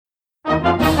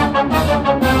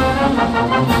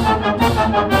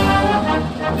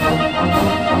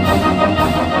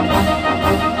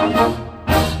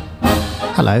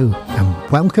Hello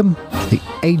and welcome to the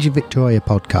Age of Victoria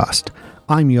podcast.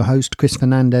 I'm your host, Chris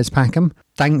Fernandez-Packham.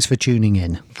 Thanks for tuning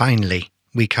in. Finally,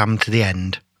 we come to the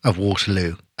end of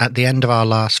Waterloo. At the end of our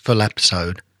last full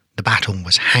episode, the battle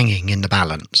was hanging in the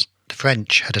balance. The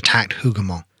French had attacked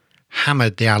Hougoumont,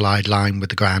 hammered the Allied line with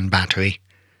the Grand Battery,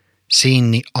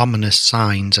 seen the ominous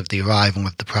signs of the arrival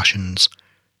of the Prussians,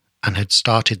 and had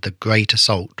started the great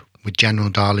assault with General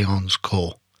Darlion's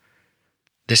corps.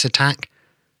 This attack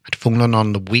had fallen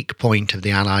on the weak point of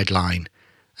the Allied line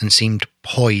and seemed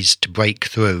poised to break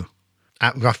through.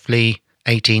 At roughly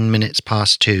 18 minutes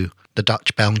past 2, the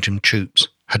Dutch-Belgian troops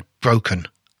had broken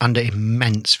under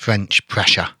immense French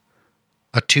pressure.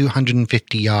 A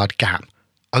 250-yard gap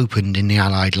opened in the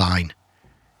Allied line.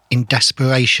 In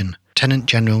desperation, Lieutenant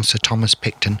General Sir Thomas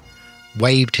Picton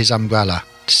waved his umbrella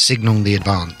to signal the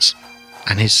advance,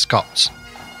 and his Scots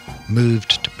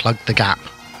moved to plug the gap.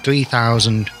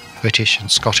 3,000 British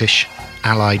and Scottish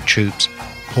Allied troops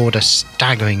poured a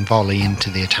staggering volley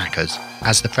into the attackers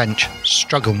as the French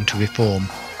struggled to reform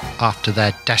after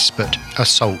their desperate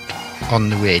assault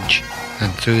on the ridge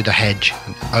and through the hedge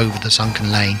and over the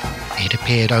sunken lane. It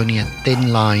appeared only a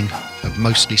thin line of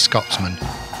mostly Scotsmen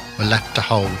were left to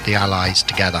hold the Allies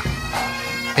together.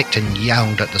 Picton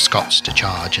yelled at the Scots to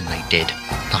charge, and they did.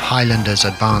 The Highlanders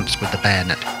advanced with the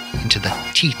bayonet into the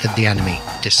teeth of the enemy,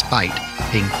 despite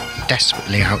being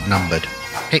desperately outnumbered.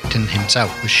 Picton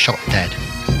himself was shot dead,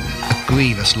 a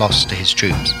grievous loss to his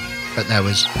troops, but there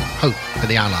was hope for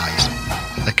the Allies.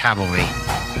 The cavalry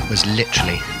was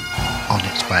literally on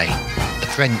its way.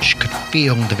 The French could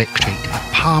feel the victory in the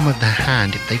palm of their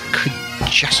hand if they could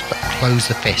just but close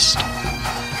the fist.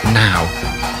 Now,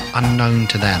 unknown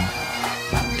to them,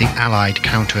 the Allied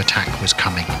counter-attack was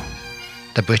coming.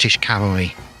 The British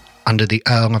cavalry, under the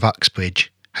Earl of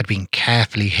Uxbridge, had been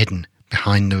carefully hidden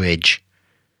behind the ridge.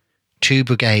 2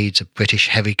 brigades of British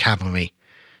heavy cavalry,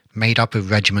 made up of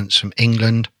regiments from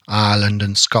England, Ireland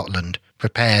and Scotland,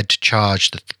 prepared to charge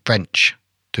the French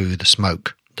through the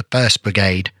smoke. The 1st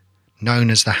Brigade, known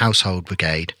as the Household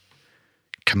Brigade,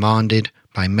 commanded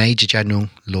by Major General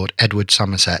Lord Edward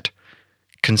Somerset,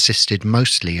 consisted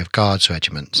mostly of Guards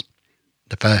regiments,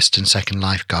 the 1st and 2nd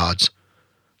Life Guards,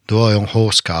 the Royal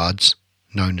Horse Guards,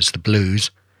 known as the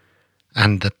Blues,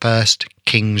 and the 1st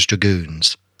King's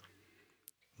Dragoons.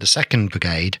 The 2nd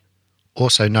Brigade,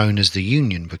 also known as the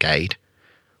Union Brigade,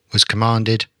 was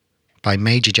commanded by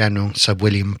Major General Sir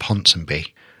William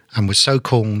Ponsonby, and was so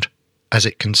called as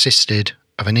it consisted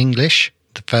of an English,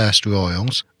 the 1st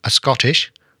Royals, a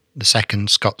Scottish, the 2nd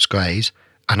Scots Greys,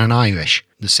 and an Irish,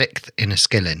 the 6th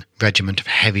Inniskillen Regiment of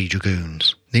Heavy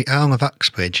Dragoons. The Earl of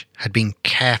Uxbridge had been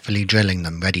carefully drilling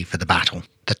them ready for the battle.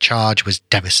 The charge was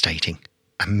devastating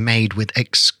and made with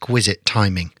exquisite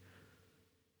timing.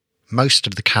 Most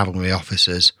of the cavalry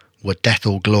officers were death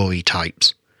or glory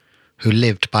types, who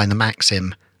lived by the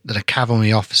maxim that a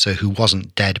cavalry officer who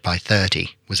wasn't dead by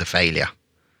 30 was a failure.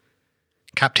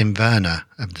 Captain Werner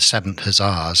of the 7th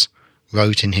Hussars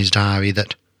wrote in his diary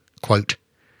that, quote,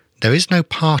 "There is no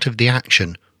part of the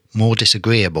action more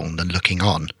disagreeable than looking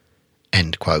on,"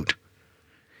 end quote.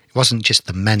 It wasn't just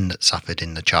the men that suffered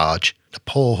in the charge. The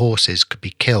poor horses could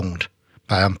be killed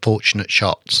by unfortunate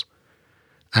shots,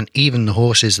 and even the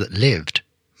horses that lived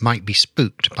might be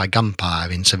spooked by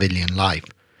gunfire in civilian life,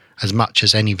 as much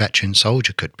as any veteran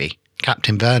soldier could be.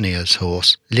 Captain Vernier's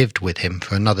horse lived with him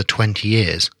for another 20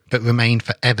 years, but remained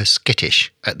forever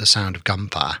skittish at the sound of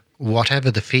gunfire. Whatever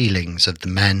the feelings of the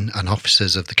men and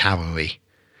officers of the cavalry,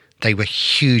 they were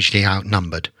hugely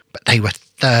outnumbered, but they were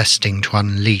thirsting to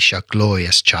unleash a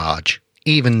glorious charge.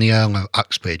 Even the Earl of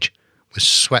Uxbridge was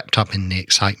swept up in the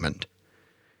excitement.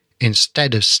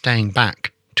 Instead of staying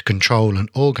back to control and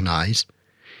organise,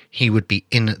 he would be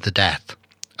in at the death,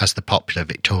 as the popular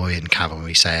Victorian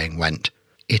cavalry saying went.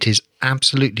 It is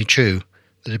absolutely true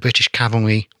that the British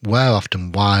cavalry were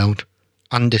often wild,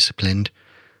 undisciplined,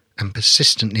 and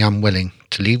persistently unwilling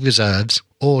to leave reserves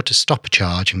or to stop a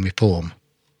charge and reform.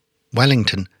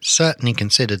 Wellington certainly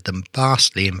considered them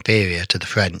vastly inferior to the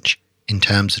French in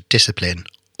terms of discipline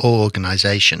or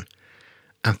organisation,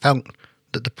 and felt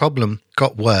that the problem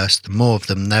got worse the more of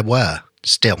them there were.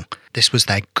 Still, this was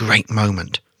their great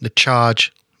moment. The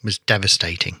charge was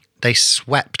devastating. They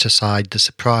swept aside the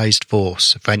surprised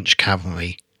force of French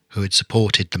cavalry who had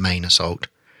supported the main assault,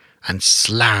 and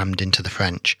slammed into the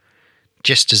French,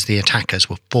 just as the attackers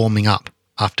were forming up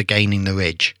after gaining the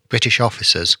ridge. British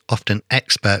officers, often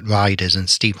expert riders and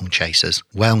steeplechasers,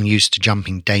 well used to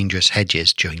jumping dangerous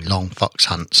hedges during long fox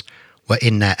hunts, were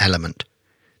in their element,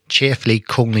 cheerfully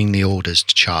calling the orders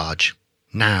to charge.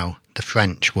 Now the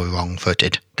French were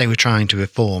wrong-footed. They were trying to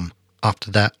reform after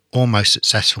their almost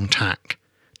successful attack,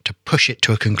 to push it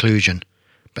to a conclusion.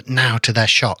 But now, to their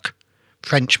shock,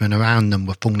 Frenchmen around them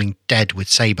were falling dead with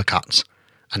sabre cuts,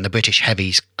 and the British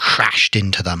heavies crashed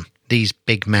into them. These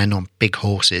big men on big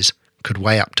horses could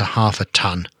weigh up to 1/2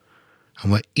 ton,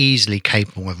 and were easily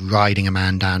capable of riding a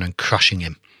man down and crushing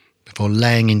him, before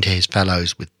laying into his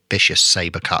fellows with vicious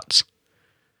sabre cuts.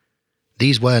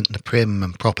 These weren't the prim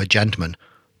and proper gentlemen,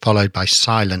 followed by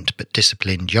silent but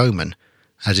disciplined yeomen,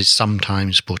 as is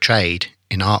sometimes portrayed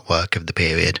in artwork of the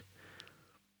period.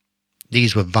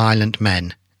 These were violent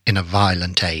men in a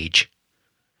violent age.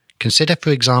 Consider, for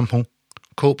example,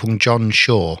 Corporal John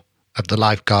Shaw of the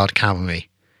Life Guard Cavalry.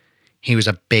 He was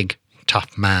a big,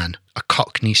 tough man, a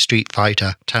Cockney street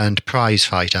fighter turned prize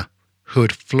fighter, who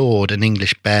had floored an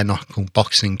English bare-knuckle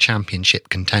boxing championship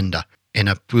contender in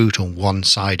a brutal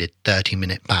one-sided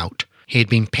 30-minute bout. He had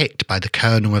been picked by the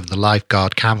colonel of the Life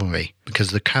Guard Cavalry because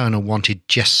the colonel wanted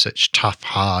just such tough,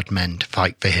 hard men to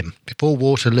fight for him. Before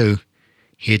Waterloo,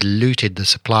 he had looted the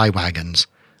supply wagons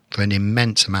for an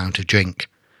immense amount of drink,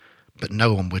 but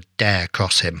no one would dare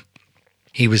cross him.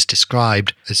 He was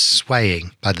described as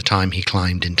swaying by the time he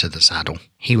climbed into the saddle.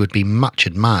 He would be much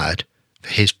admired for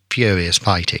his furious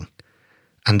fighting,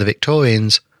 and the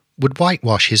Victorians would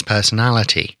whitewash his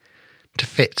personality to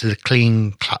fit the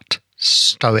clean-cut,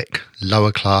 stoic,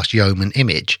 lower-class yeoman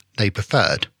image they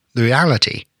preferred. The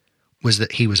reality was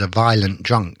that he was a violent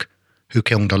drunk who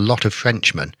killed a lot of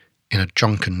Frenchmen in a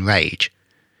drunken rage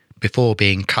before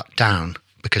being cut down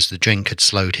because the drink had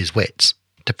slowed his wits.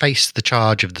 To face the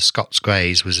charge of the Scots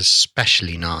Greys was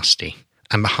especially nasty,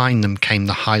 and behind them came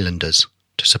the Highlanders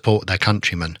to support their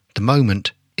countrymen. The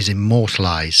moment is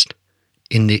immortalised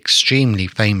in the extremely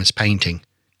famous painting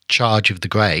Charge of the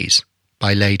Greys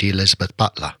by Lady Elizabeth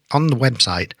Butler. On the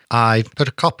website, I've put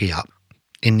a copy up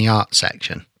in the art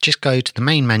section. Just go to the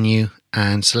main menu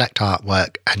and select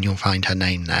artwork and you'll find her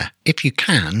name there. If you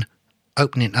can,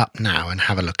 open it up now and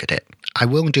have a look at it. I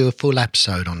will do a full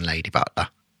episode on Lady Butler.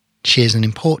 She is an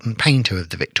important painter of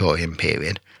the Victorian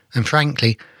period, and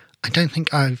frankly, I don't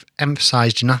think I've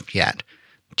emphasised enough yet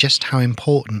just how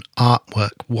important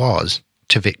artwork was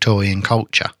to Victorian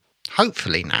culture.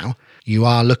 Hopefully now you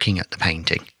are looking at the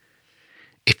painting.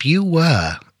 If you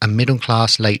were a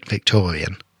middle-class late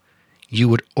Victorian, you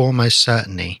would almost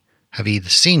certainly have either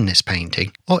seen this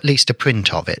painting, or at least a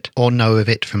print of it, or know of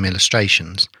it from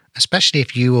illustrations, especially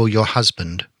if you or your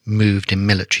husband moved in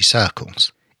military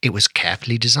circles. It was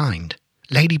carefully designed.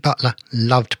 Lady Butler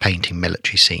loved painting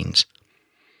military scenes.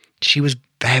 She was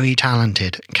very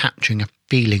talented at capturing a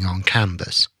feeling on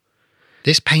canvas.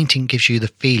 This painting gives you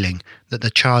the feeling that the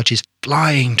charge is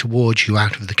flying towards you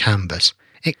out of the canvas.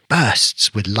 It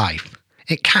bursts with life.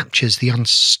 It captures the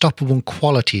unstoppable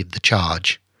quality of the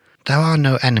charge. There are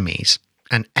no enemies,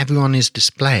 and everyone is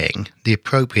displaying the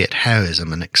appropriate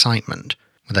heroism and excitement,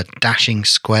 with a dashing,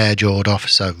 square-jawed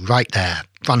officer right there,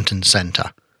 front and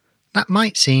centre. That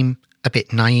might seem a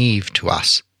bit naive to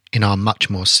us in our much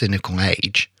more cynical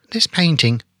age. This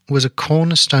painting was a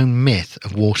cornerstone myth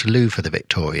of Waterloo for the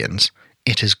Victorians.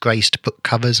 It has graced book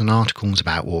covers and articles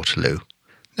about Waterloo.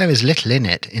 There is little in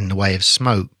it in the way of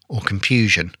smoke or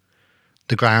confusion.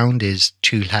 The ground is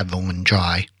too level and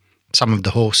dry. Some of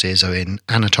the horses are in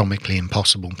anatomically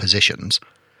impossible positions,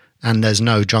 and there's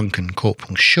no drunken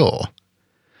Corporal Shaw.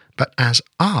 But as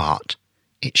art,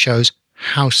 it shows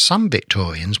how some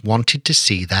Victorians wanted to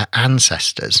see their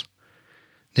ancestors.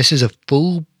 This is a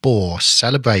full-bore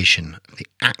celebration of the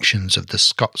actions of the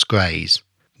Scots Greys.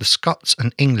 The Scots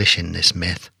and English in this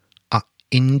myth are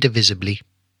indivisibly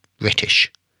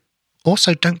British.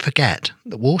 Also, don't forget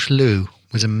that Waterloo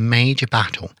was a major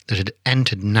battle that had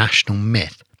entered national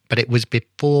myth, but it was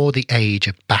before the age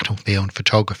of battlefield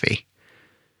photography.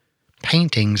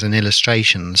 Paintings and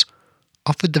illustrations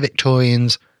offered the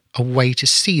Victorians a way to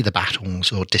see the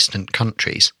battles or distant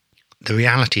countries. The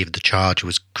reality of the charge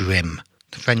was grim.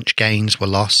 The French gains were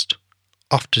lost,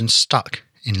 often stuck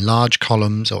in large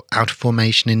columns or out of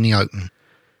formation in the open.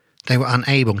 They were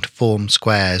unable to form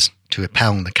squares to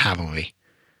repel the cavalry.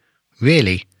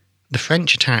 Really, the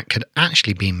French attack had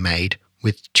actually been made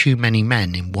with too many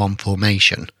men in one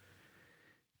formation.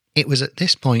 It was at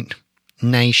this point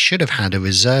Ney should have had a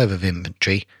reserve of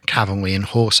infantry, cavalry and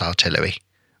horse artillery,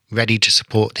 ready to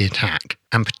support the attack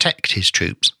and protect his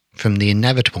troops from the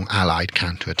inevitable Allied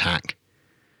counterattack.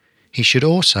 He should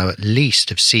also at least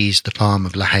have seized the farm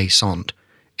of La Haye-Sainte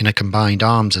in a combined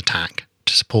arms attack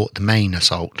to support the main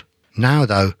assault. Now,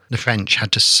 though, the French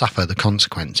had to suffer the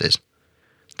consequences.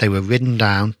 They were ridden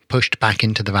down, pushed back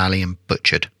into the valley and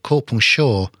butchered. Corporal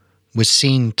Shaw was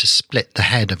seen to split the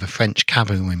head of a French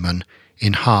cavalryman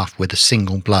in half with a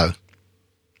single blow.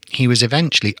 He was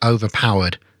eventually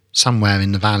overpowered somewhere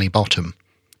in the valley bottom,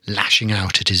 lashing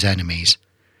out at his enemies.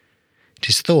 It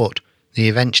is thought that he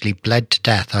eventually bled to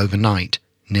death overnight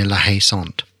near La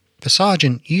Haye-Sainte. For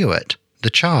Sergeant Hewitt, the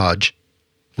charge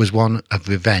was one of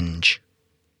revenge.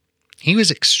 He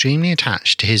was extremely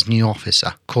attached to his new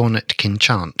officer, Cornet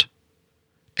Quinchant.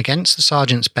 Against the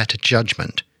sergeant's better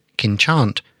judgment,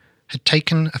 Quinchant had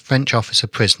taken a French officer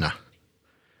prisoner,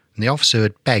 and the officer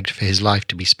had begged for his life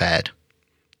to be spared.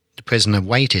 The prisoner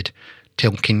waited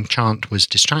till Quinchant was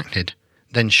distracted,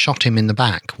 then shot him in the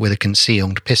back with a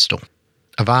concealed pistol,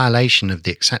 a violation of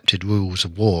the accepted rules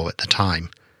of war at the time,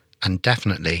 and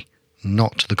definitely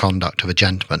not the conduct of a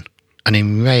gentleman. An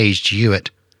enraged Hewitt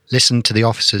listened to the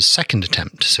officer's second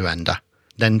attempt to surrender,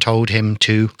 then told him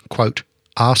to, quote,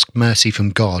 "ask mercy from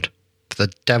God, for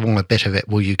the devil a bit of it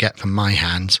will you get from my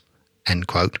hands," end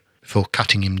quote, before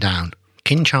cutting him down.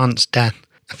 Quinchant's death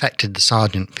affected the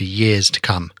sergeant for years to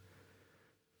come,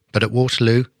 but at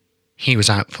Waterloo, he was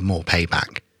out for more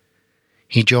payback.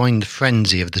 He joined the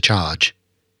frenzy of the charge.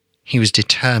 He was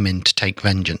determined to take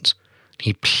vengeance.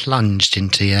 He plunged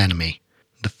into the enemy.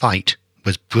 The fight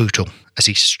was brutal as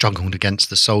he struggled against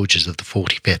the soldiers of the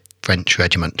 45th French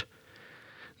Regiment.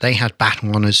 They had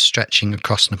battle honours stretching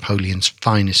across Napoleon's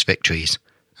finest victories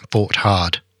and fought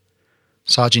hard.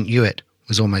 Sergeant Hewitt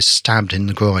was almost stabbed in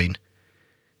the groin.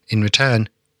 In return,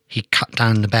 he cut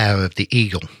down the bearer of the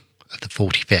Eagle of the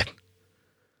 45th.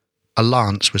 A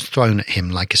lance was thrown at him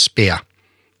like a spear,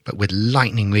 but with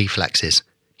lightning reflexes,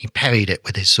 he parried it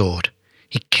with his sword.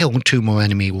 He killed 2 more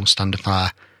enemy whilst under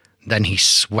fire, then he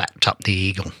swept up the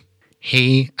Eagle.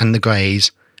 He and the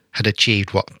Greys had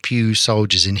achieved what few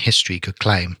soldiers in history could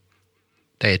claim.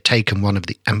 They had taken one of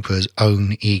the Emperor's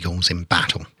own eagles in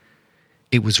battle.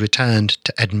 It was returned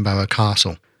to Edinburgh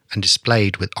Castle and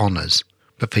displayed with honours,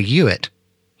 but for Hewitt,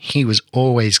 he was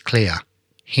always clear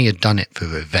he had done it for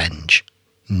revenge,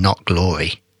 not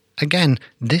glory. Again,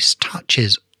 this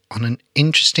touches on an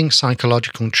interesting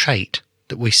psychological trait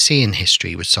that we see in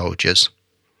history with soldiers.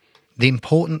 The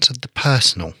importance of the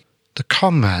personal, the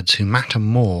comrades who matter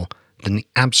more than the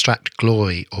abstract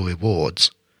glory or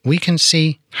rewards. We can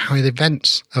see how the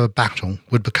events of a battle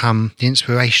would become the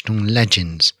inspirational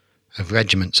legends of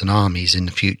regiments and armies in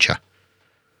the future.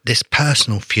 This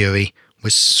personal fury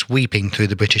was sweeping through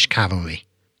the British cavalry.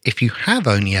 If you have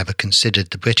only ever considered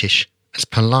the British as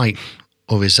polite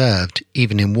or reserved,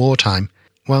 even in wartime,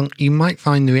 well, you might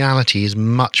find the reality is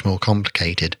much more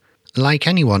complicated. Like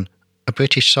anyone, a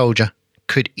British soldier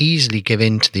could easily give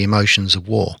in to the emotions of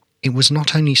war. It was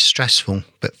not only stressful,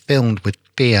 but filled with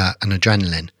fear and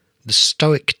adrenaline. The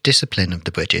stoic discipline of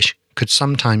the British could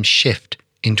sometimes shift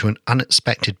into an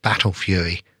unexpected battle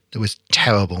fury that was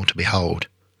terrible to behold.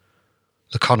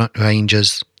 The Connaught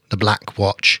Rangers, the Black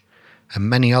Watch, and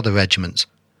many other regiments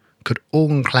could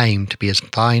all claim to be as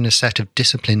fine a set of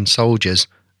disciplined soldiers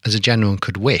as a general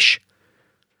could wish.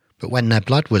 But when their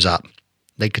blood was up,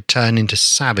 they could turn into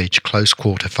savage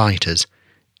close-quarter fighters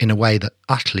in a way that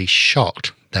utterly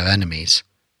shocked their enemies.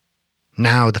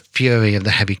 Now the fury of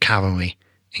the heavy cavalry,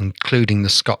 including the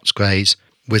Scots Greys,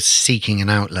 was seeking an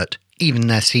outlet. Even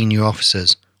their senior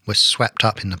officers were swept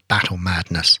up in the battle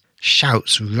madness.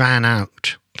 Shouts ran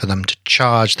out for them to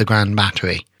charge the Grand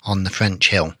Battery on the French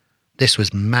hill. This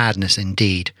was madness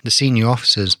indeed. The senior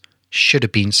officers should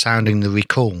have been sounding the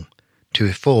recall to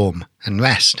reform and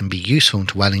rest and be useful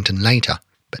to Wellington later.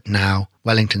 But now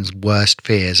Wellington's worst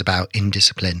fears about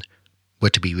indiscipline were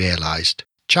to be realised.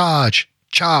 Charge!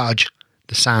 Charge!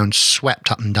 The sound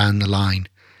swept up and down the line.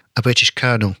 A British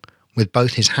colonel, with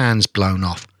both his hands blown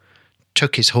off,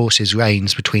 took his horse's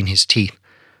reins between his teeth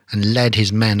and led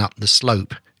his men up the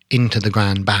slope into the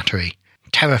Grand Battery.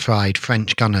 Terrified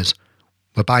French gunners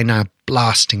were by now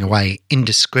blasting away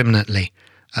indiscriminately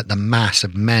at the mass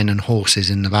of men and horses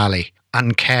in the valley,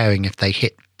 uncaring if they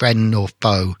hit friend or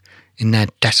foe in their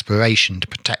desperation to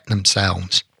protect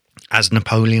themselves. As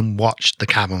Napoleon watched the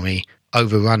cavalry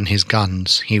overrun his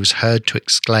guns, he was heard to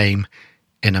exclaim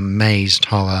in amazed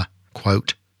horror,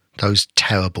 quote, "Those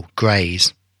terrible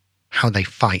Greys, how they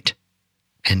fight,"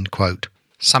 end quote.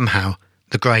 Somehow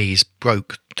the Greys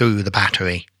broke through the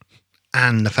battery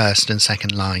and the first and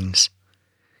second lines.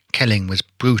 Killing was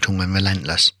brutal and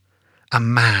relentless. A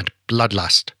mad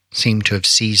bloodlust seemed to have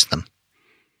seized them,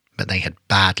 but they had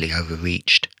badly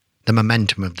overreached. The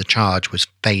momentum of the charge was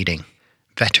fading.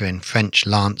 Veteran French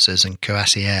lancers and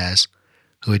cuirassiers,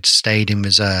 who had stayed in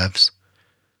reserves,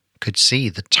 could see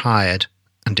the tired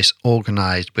and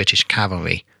disorganised British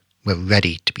cavalry were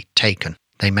ready to be taken.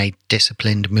 They made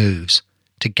disciplined moves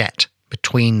to get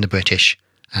between the British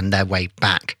and their way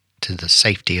back to the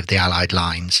safety of the Allied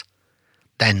lines.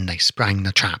 Then they sprang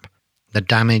the trap. The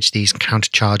damage these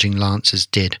countercharging lancers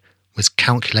did was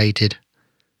calculated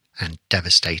and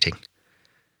devastating.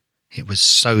 It was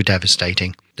so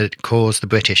devastating that it caused the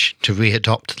British to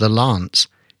readopt the lance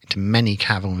into many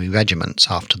cavalry regiments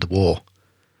after the war.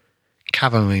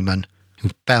 Cavalrymen who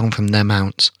fell from their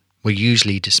mounts were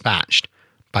usually dispatched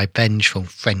by vengeful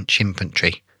French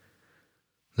infantry.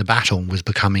 The battle was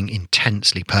becoming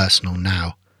intensely personal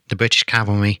now. The British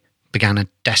cavalry began a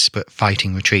desperate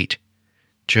fighting retreat,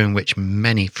 during which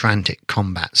many frantic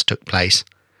combats took place,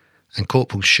 and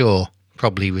Corporal Shaw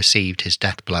probably received his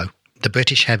death blow. The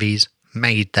British heavies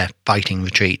made their fighting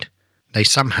retreat. They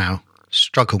somehow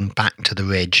struggled back to the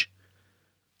ridge.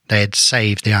 They had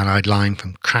saved the Allied line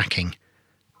from cracking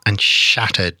and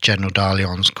shattered General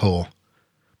Darlion's corps,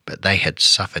 but they had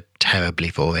suffered terribly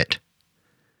for it.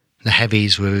 The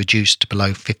heavies were reduced to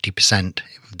below 50%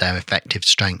 of their effective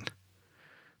strength.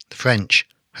 The French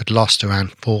had lost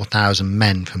around 4,000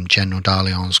 men from General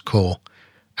Darlion's corps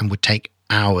and would take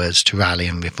hours to rally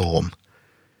and reform.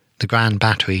 The Grand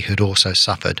Battery had also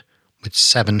suffered, with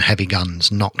 7 heavy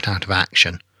guns knocked out of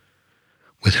action.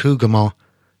 With Hougoumont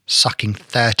sucking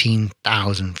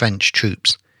 13,000 French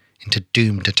troops into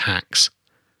doomed attacks,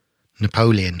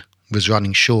 Napoleon was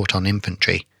running short on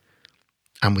infantry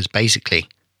and was basically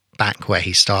back where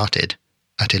he started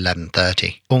at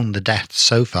 11:30. All the deaths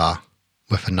so far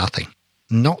were for nothing.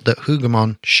 Not that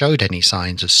Hougoumont showed any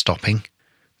signs of stopping.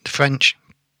 The French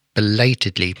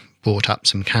belatedly brought up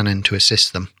some cannon to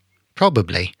assist them.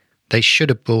 Probably they should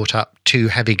have brought up 2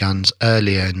 heavy guns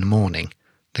earlier in the morning.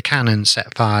 The cannon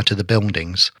set fire to the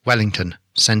buildings. Wellington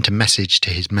sent a message to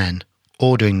his men,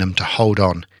 ordering them to hold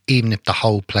on, even if the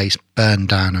whole place burned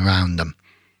down around them.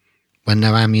 When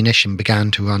their ammunition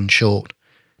began to run short,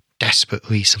 desperate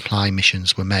resupply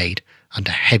missions were made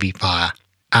under heavy fire.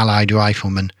 Allied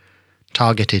riflemen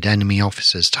targeted enemy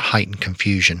officers to heighten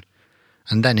confusion,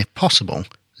 and then, if possible,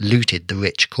 looted the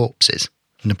rich corpses.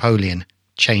 Napoleon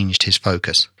changed his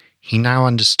focus. He now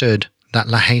understood that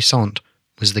La Haye Sainte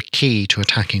was the key to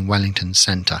attacking Wellington's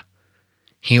centre.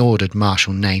 He ordered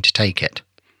Marshal Ney to take it.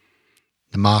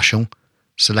 The Marshal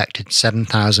selected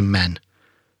 7,000 men,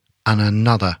 and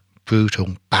another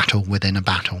brutal battle within a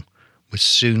battle was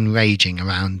soon raging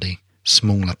around the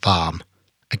smaller farm.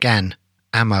 Again,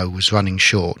 ammo was running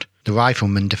short. The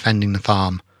riflemen defending the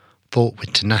farm fought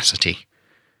with tenacity,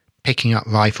 picking up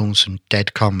rifles from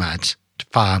dead comrades to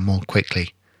fire more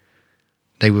quickly.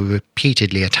 They were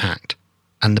repeatedly attacked,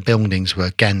 and the buildings were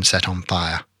again set on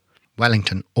fire.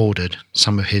 Wellington ordered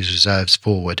some of his reserves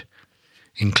forward,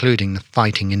 including the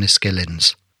fighting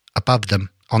Inniskillens. Above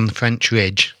them, on the French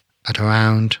ridge, at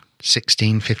around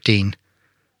 16:15,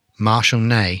 Marshal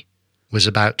Ney was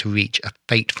about to reach a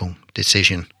fateful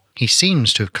decision. He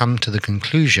seems to have come to the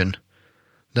conclusion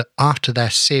that after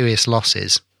their serious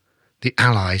losses, the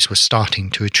Allies were starting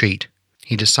to retreat.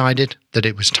 He decided that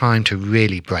it was time to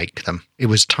really break them. It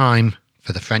was time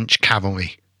for the French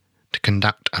cavalry to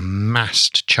conduct a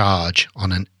massed charge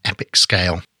on an epic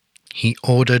scale. He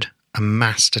ordered a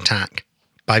massed attack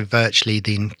by virtually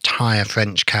the entire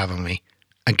French cavalry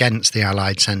against the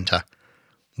Allied centre,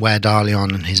 where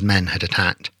Darlion and his men had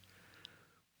attacked.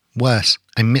 Worse,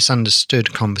 a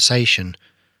misunderstood conversation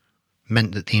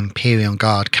meant that the Imperial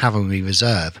Guard Cavalry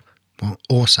Reserve were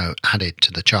also added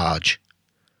to the charge.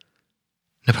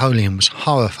 Napoleon was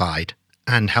horrified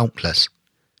and helpless.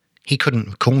 He couldn't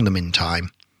recall them in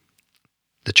time.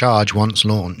 The charge, once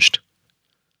launched,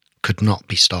 could not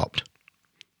be stopped.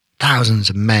 Thousands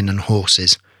of men and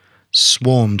horses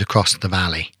swarmed across the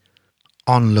valley.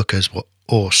 Onlookers were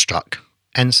awestruck.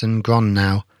 Ensign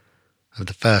Gronnow of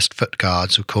the 1st Foot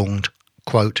Guards recalled,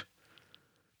 quote,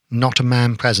 "Not a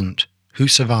man present who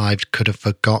survived could have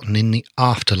forgotten in the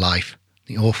afterlife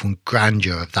the awful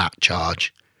grandeur of that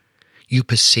charge. You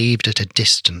perceived at a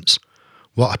distance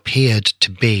what appeared to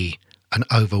be an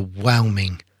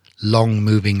overwhelming,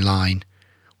 long-moving line,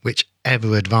 which,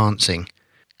 ever advancing,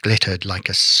 glittered like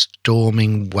a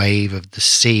storming wave of the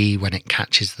sea when it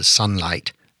catches the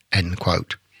sunlight." End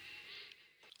quote.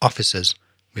 Officers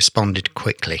responded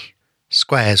quickly.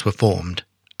 Squares were formed,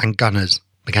 and gunners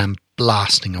began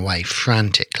blasting away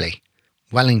frantically.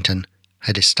 Wellington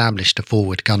had established a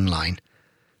forward gun line,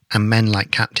 and men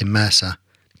like Captain Mercer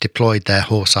deployed their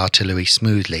horse artillery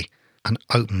smoothly and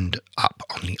opened up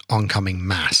on the oncoming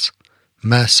mass.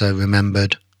 Mercer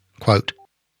remembered, quote,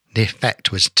 "The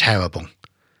effect was terrible.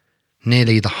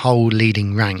 Nearly the whole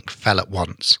leading rank fell at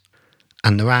once,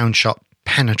 and the round shot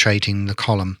penetrating the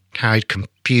column carried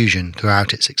confusion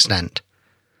throughout its extent.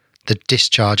 The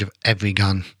discharge of every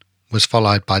gun was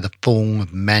followed by the fall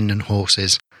of men and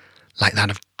horses like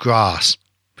that of grass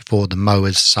before the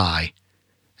mower's sigh."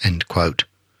 End quote.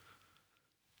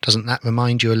 Doesn't that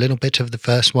remind you a little bit of the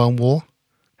First World War?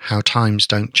 How times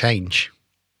don't change.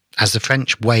 As the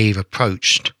French wave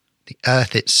approached, the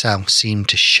earth itself seemed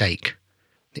to shake.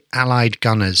 The Allied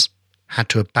gunners had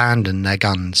to abandon their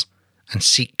guns and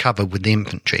seek cover with the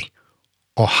infantry,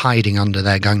 or hiding under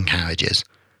their gun carriages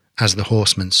as the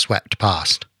horsemen swept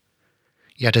past.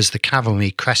 Yet as the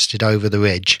cavalry crested over the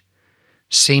ridge,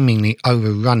 seemingly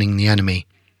overrunning the enemy,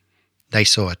 they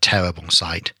saw a terrible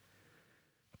sight.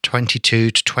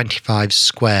 22 to 25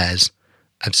 squares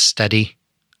of steady,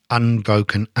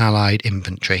 unbroken Allied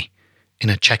infantry in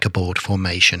a checkerboard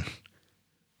formation,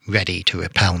 ready to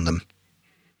repel them.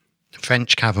 The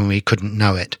French cavalry couldn't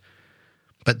know it,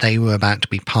 but they were about to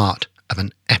be part of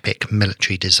an epic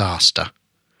military disaster.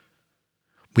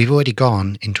 We've already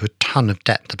gone into a ton of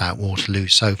depth about Waterloo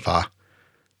so far.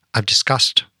 I've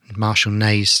discussed Marshal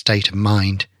Ney's state of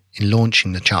mind in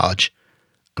launching the charge,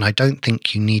 and I don't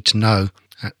think you need to know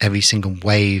every single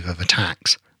wave of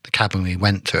attacks the cavalry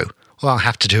went through, or I'll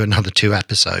have to do another 2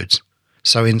 episodes.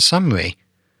 So in summary,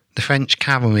 the French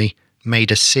cavalry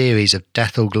made a series of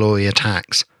death or glory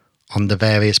attacks on the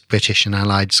various British and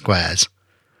Allied squares.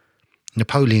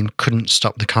 Napoleon couldn't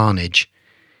stop the carnage.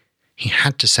 He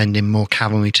had to send in more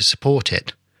cavalry to support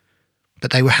it.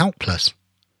 But they were helpless.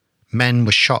 Men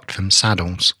were shot from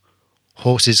saddles,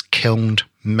 horses killed,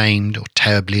 maimed, or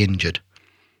terribly injured.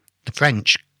 The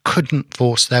French couldn't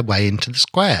force their way into the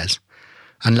squares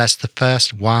unless the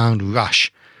first wild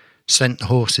rush sent the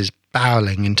horses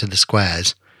barreling into the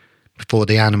squares before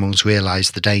the animals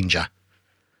realised the danger.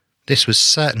 This was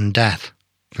certain death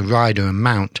for rider and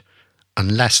mount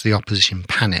unless the opposition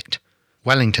panicked.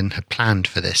 Wellington had planned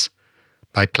for this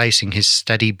by placing his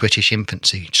steady British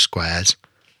infantry squares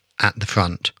at the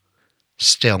front.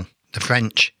 Still, the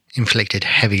French inflicted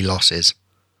heavy losses.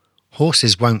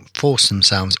 Horses won't force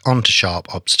themselves onto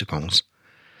sharp obstacles,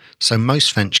 so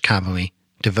most French cavalry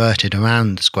diverted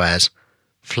around the squares,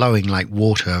 flowing like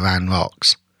water around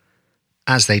rocks.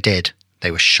 As they did,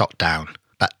 they were shot down,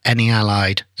 but any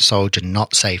Allied soldier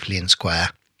not safely in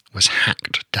square was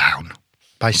hacked down.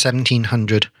 By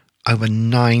 1700, over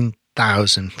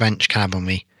 9,000 French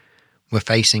cavalry were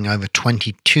facing over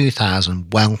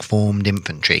 22,000 well-formed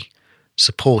infantry,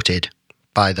 supported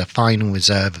by the final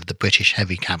reserve of the British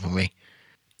heavy cavalry.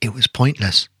 It was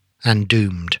pointless and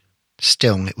doomed.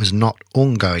 Still, it was not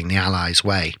all going the Allies'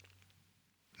 way.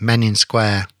 Men in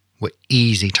square were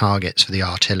easy targets for the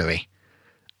artillery,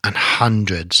 and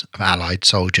hundreds of Allied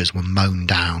soldiers were mown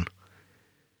down.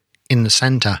 In the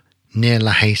centre, near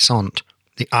La Haye-Sainte,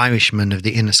 the Irishmen of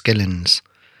the Inniskillens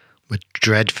were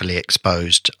dreadfully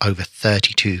exposed to over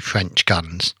 32 French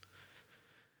guns.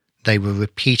 They were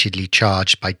repeatedly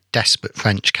charged by desperate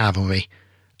French cavalry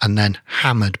and then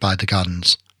hammered by the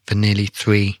guns for nearly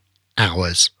 3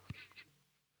 hours.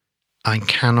 I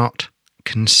cannot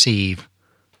conceive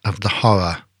of the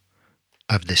horror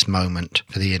of this moment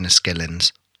for the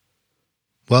Inniskillens.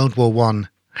 World War I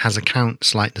has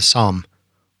accounts like the Somme,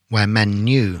 where men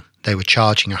knew they were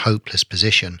charging a hopeless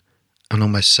position and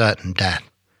almost certain death,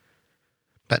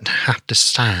 but to have to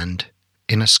stand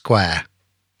in a square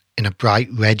in a bright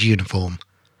red uniform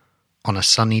on a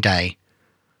sunny day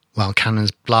while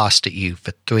cannons blast at you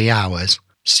for 3 hours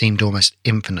seemed almost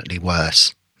infinitely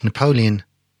worse. Napoleon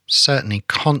certainly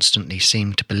constantly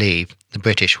seemed to believe the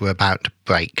British were about to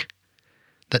break,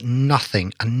 that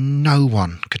nothing and no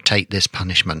one could take this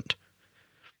punishment.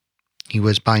 He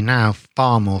was by now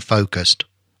far more focused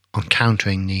on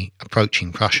countering the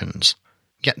approaching Prussians.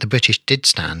 Yet the British did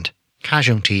stand.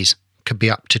 Casualties could be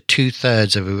up to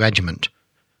 2/3 of a regiment,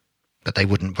 but they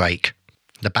wouldn't break.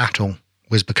 The battle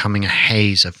was becoming a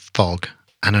haze of fog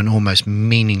and an almost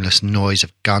meaningless noise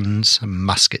of guns and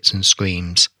muskets and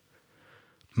screams.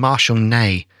 Marshal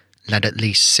Ney led at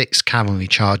least 6 cavalry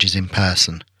charges in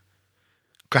person.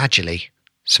 Gradually,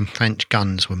 some French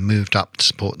guns were moved up to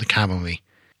support the cavalry,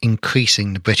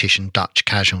 increasing the British and Dutch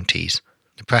casualties.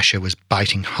 The pressure was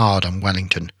biting hard on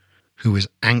Wellington, who was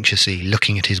anxiously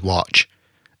looking at his watch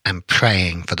and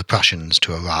praying for the Prussians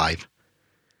to arrive.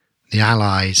 The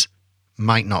Allies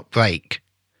might not break,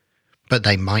 but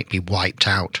they might be wiped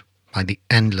out by the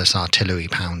endless artillery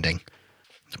pounding.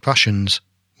 The Prussians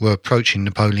were approaching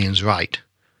Napoleon's right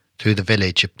through the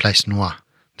village of Plaisenois.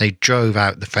 They drove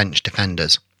out the French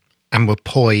defenders and were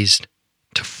poised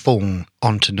to fall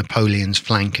onto Napoleon's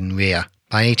flank and rear.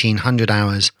 By 1800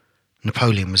 hours,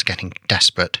 Napoleon was getting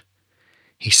desperate.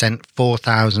 He sent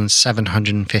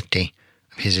 4,750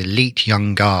 of his elite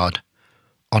young guard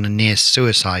on a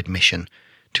near-suicide mission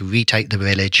to retake the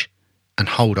village and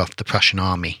hold off the Prussian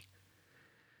army.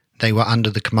 They were under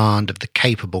the command of the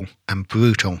capable and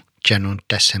brutal General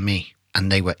Decimy,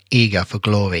 and they were eager for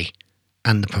glory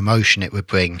and the promotion it would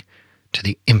bring to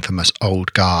the infamous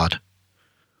Old Guard.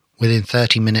 Within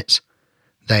 30 minutes,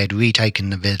 they had retaken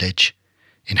the village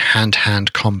in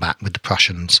hand-to-hand combat with the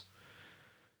Prussians.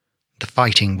 The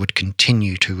fighting would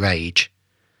continue to rage,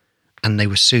 and they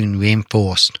were soon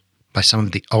reinforced by some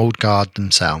of the Old Guard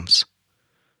themselves.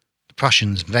 The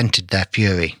Prussians vented their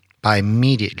fury by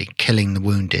immediately killing the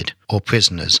wounded or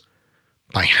prisoners,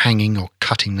 by hanging or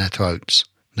cutting their throats.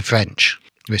 The French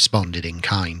responded in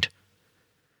kind.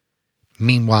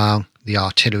 Meanwhile, the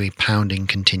artillery pounding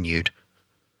continued.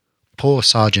 Poor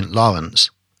Sergeant Lawrence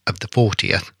of the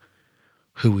 40th,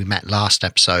 who we met last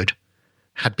episode,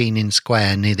 had been in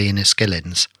square near the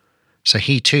Enniskillens, so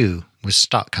he too was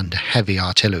stuck under heavy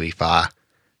artillery fire.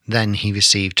 Then he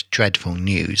received dreadful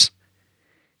news.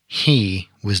 He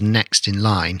was next in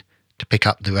line to pick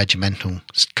up the regimental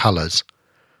colours.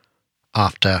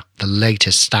 After the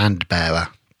latest standard-bearer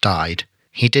died,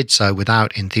 he did so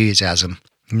without enthusiasm,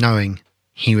 knowing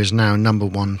he was now number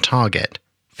one target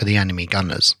for the enemy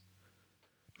gunners.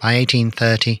 By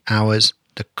 18:30 hours,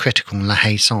 the critical La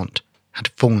Haye-Sainte had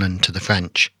fallen to the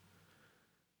French.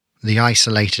 The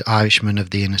isolated Irishman of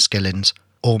the Enniskillens,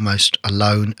 almost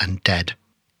alone and dead.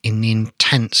 In the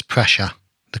intense pressure,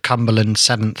 the Cumberland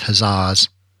 7th Hussars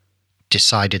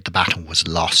decided the battle was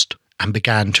lost and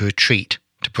began to retreat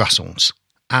to Brussels.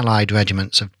 Allied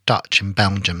regiments of Dutch and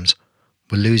Belgians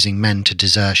were losing men to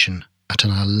desertion at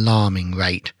an alarming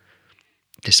rate,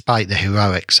 despite the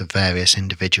heroics of various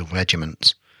individual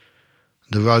regiments.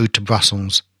 The road to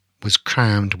Brussels was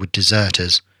crammed with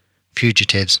deserters,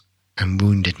 fugitives, and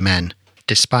wounded men.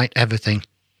 Despite everything,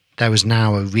 there was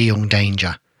now a real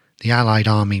danger. The Allied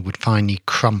army would finally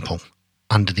crumple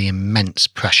under the immense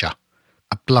pressure.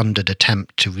 A blundered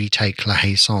attempt to retake La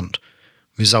Haye-Sainte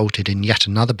resulted in yet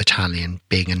another battalion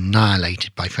being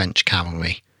annihilated by French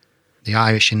cavalry. The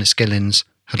Irish Enniskillens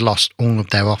had lost all of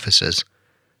their officers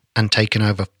and taken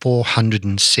over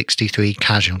 463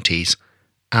 casualties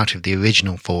out of the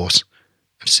original force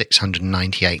of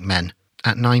 698 men.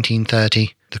 At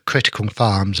 19:30, the critical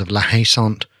farms of La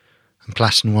Haye-Sainte and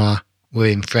Place Noire were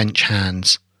in French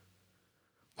hands.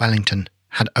 Wellington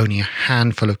had only a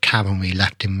handful of cavalry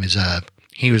left in reserve.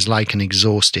 He was like an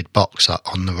exhausted boxer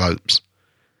on the ropes.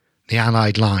 The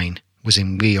Allied line was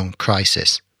in real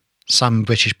crisis. Some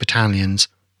British battalions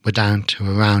were down to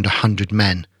around 100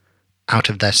 men, out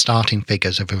of their starting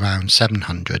figures of around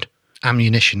 700.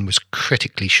 Ammunition was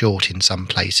critically short in some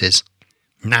places.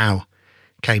 Now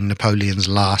came Napoleon's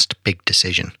last big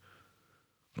decision.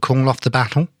 Call off the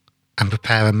battle and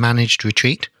prepare a managed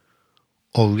retreat,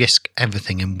 or risk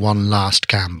everything in one last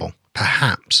gamble.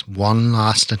 Perhaps one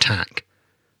last attack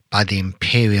by the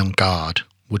Imperial Guard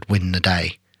would win the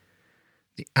day.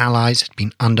 The Allies had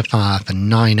been under fire for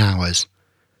 9 hours,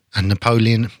 and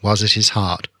Napoleon was at his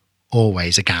heart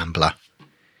always a gambler.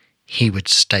 He would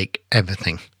stake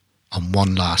everything on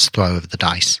one last throw of the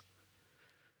dice.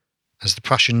 As the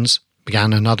Prussians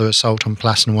began another assault on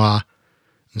Place Noire,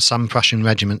 and some Prussian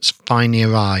regiments finally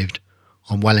arrived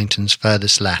on Wellington's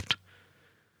furthest left,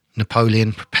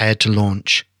 Napoleon prepared to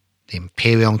launch the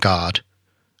Imperial Guard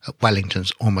at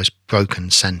Wellington's almost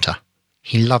broken centre.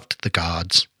 He loved the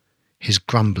Guards, his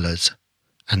grumblers,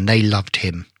 and they loved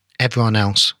him. Everyone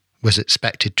else was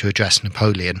expected to address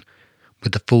Napoleon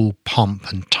with the full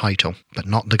pomp and title, but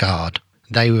not the Guard.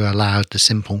 They were allowed the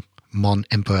simple Mon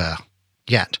Empereur.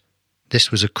 Yet,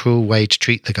 this was a cruel way to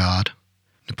treat the Guard.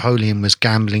 Napoleon was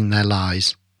gambling their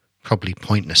lives, probably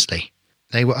pointlessly.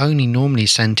 They were only normally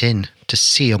sent in to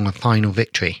seal a final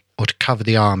victory or to cover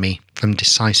the army from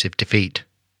decisive defeat.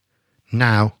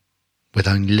 Now, with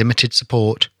only limited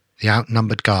support, the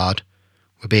outnumbered Guard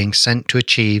were being sent to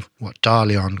achieve what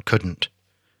Darlion couldn't,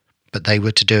 but they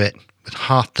were to do it with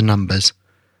half the numbers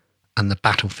and the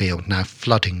battlefield now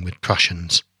flooding with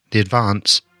Prussians. The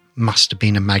advance must have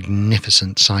been a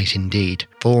magnificent sight indeed,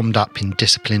 formed up in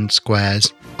disciplined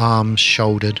squares, arms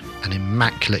shouldered and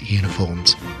immaculate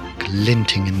uniforms,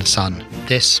 glinting in the sun.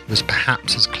 This was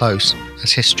perhaps as close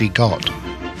as history got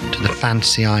to the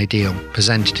fantasy ideal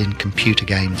presented in computer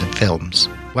games and films.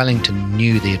 Wellington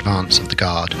knew the advance of the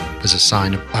Guard was a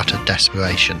sign of utter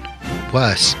desperation.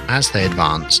 Worse, as they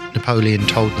advanced, Napoleon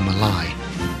told them a lie,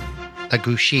 that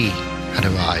Grouchy had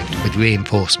arrived with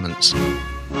reinforcements.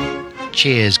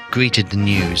 Cheers greeted the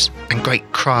news, and great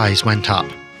cries went up.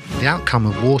 The outcome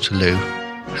of Waterloo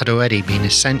had already been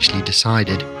essentially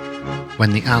decided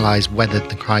when the Allies weathered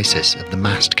the crisis of the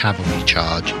massed cavalry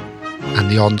charge and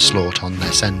the onslaught on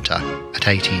their centre at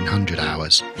 1800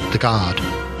 hours. The Guard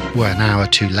were an hour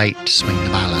too late to swing the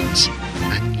balance.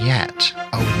 And yet,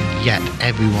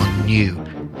 everyone knew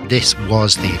this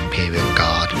was the Imperial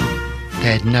Guard.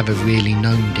 They had never really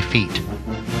known defeat.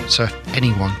 So if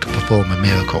anyone could perform a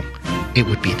miracle, it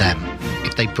would be them.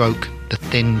 If they broke the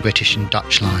thin British and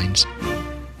Dutch lines,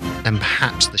 then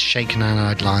perhaps the shaken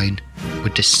Allied line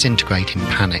would disintegrate in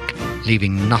panic,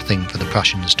 leaving nothing for the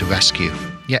Prussians to rescue.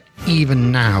 Yet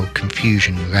even now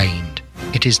confusion reigned.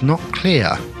 It is not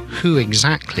clear who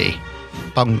exactly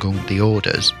bungled the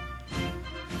orders,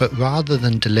 but rather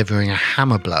than delivering a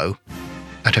hammer blow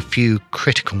at a few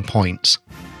critical points,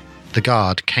 the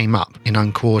Guard came up in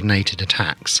uncoordinated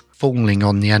attacks, falling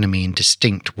on the enemy in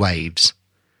distinct waves.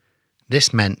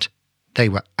 This meant they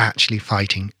were actually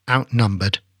fighting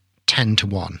outnumbered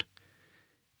 10-1.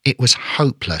 It was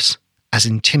hopeless, as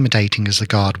intimidating as the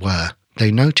Guard were.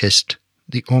 They noticed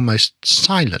the almost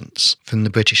silence from the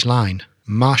British line.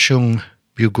 Marshal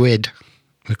Buguid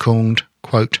recalled,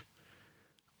 quote,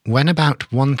 "When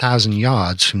about 1,000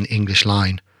 yards from the English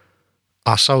line,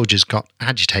 our soldiers got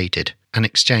agitated and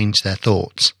exchanged their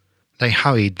thoughts. They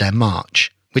hurried their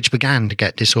march, which began to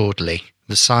get disorderly.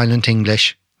 The silent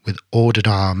English, with ordered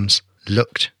arms,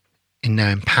 looked, in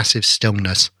their impassive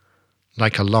stillness,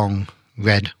 like a long,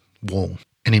 red wall,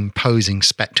 an imposing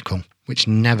spectacle which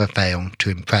never failed to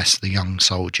impress the young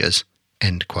soldiers."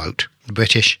 End quote. The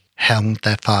British held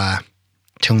their fire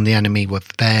till the enemy were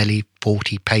barely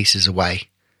 40 paces away,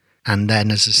 and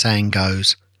then, as the saying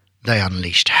goes, they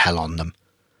unleashed hell on them.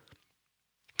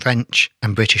 French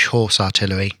and British horse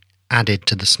artillery added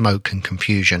to the smoke and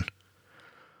confusion.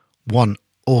 One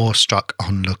awe-struck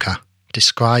onlooker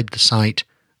described the sight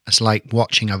as like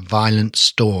watching a violent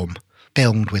storm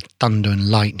filled with thunder and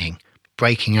lightning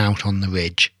breaking out on the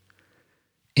ridge.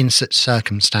 In such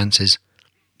circumstances,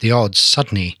 the odds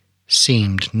suddenly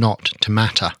seemed not to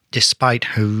matter.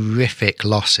 Despite horrific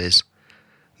losses,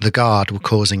 the Guard were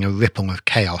causing a ripple of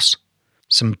chaos.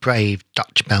 Some brave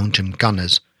Dutch-Belgian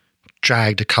gunners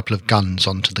dragged a couple of guns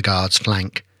onto the Guard's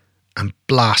flank and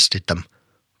blasted them,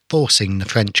 forcing the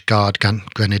French Guard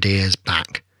grenadiers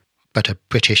back. But a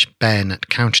British bayonet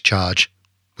countercharge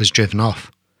was driven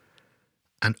off,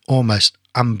 and almost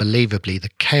unbelievably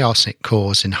the chaos it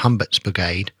caused in Humbert's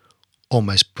brigade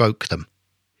almost broke them.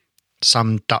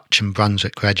 Some Dutch and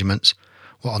Brunswick regiments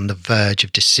were on the verge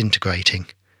of disintegrating.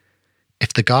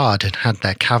 If the Guard had had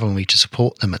their cavalry to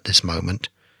support them at this moment,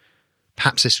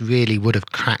 perhaps this really would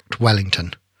have cracked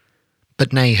Wellington.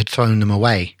 But Ney had thrown them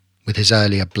away with his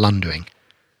earlier blundering.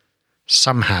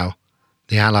 Somehow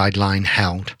the Allied line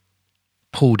held,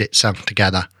 pulled itself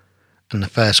together, and the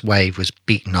first wave was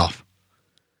beaten off.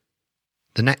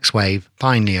 The next wave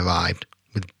finally arrived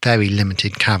with very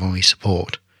limited cavalry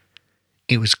support.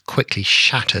 It was quickly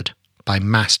shattered by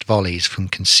massed volleys from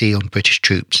concealed British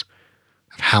troops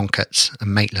of Halkett's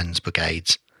and Maitland's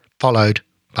brigades, followed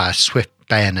by a swift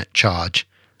bayonet charge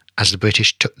as the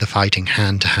British took the fighting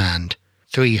hand to hand.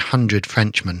 300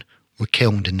 Frenchmen were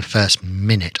killed in the first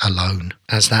minute alone.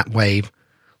 As that wave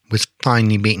was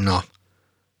finally beaten off,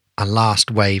 a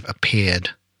last wave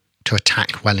appeared to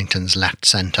attack Wellington's left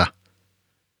centre.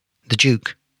 The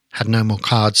Duke had no more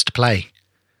cards to play.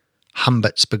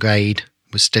 Humbert's brigade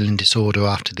was still in disorder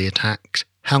after the attacks.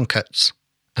 Halkett's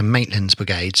and Maitland's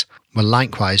brigades were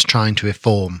likewise trying to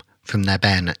reform from their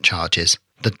bayonet charges.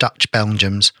 The Dutch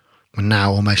Belgians were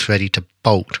now almost ready to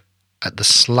bolt at the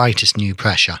slightest new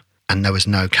pressure, and there was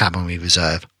no cavalry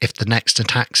reserve. If the next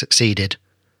attack succeeded,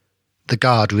 the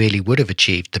Guard really would have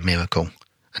achieved the miracle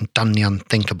and done the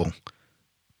unthinkable,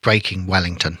 breaking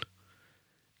Wellington.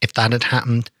 If that had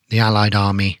happened, the Allied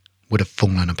army would have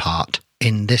fallen apart.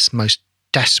 In this most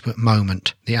desperate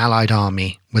moment, the Allied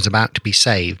army was about to be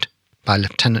saved by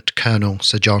Lieutenant Colonel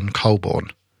Sir John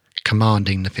Colborne,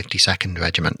 commanding the 52nd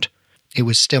Regiment. It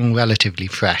was still relatively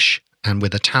fresh, and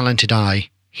with a talented eye,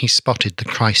 he spotted the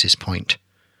crisis point.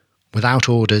 Without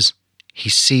orders, he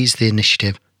seized the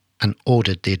initiative and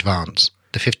ordered the advance.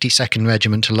 The 52nd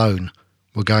Regiment alone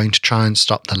were going to try and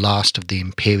stop the last of the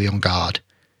Imperial Guard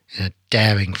in a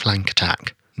daring flank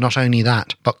attack. Not only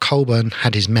that, but Colborne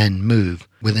had his men move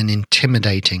with an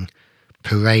intimidating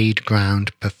parade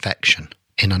ground perfection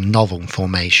in a novel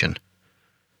formation.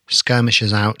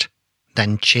 Skirmishers out,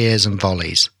 then cheers and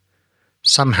volleys.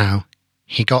 Somehow,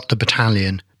 he got the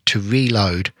battalion to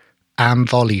reload and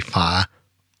volley fire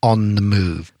on the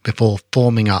move before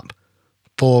forming up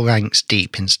 4 ranks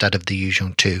deep instead of the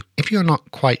usual 2. If you're not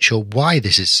quite sure why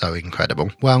this is so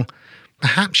incredible, well,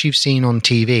 perhaps you've seen on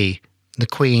TV the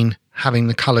Queen having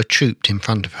the colour trooped in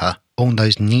front of her, all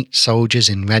those neat soldiers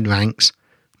in red ranks,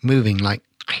 moving like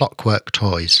clockwork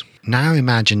toys. Now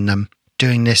imagine them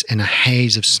doing this in a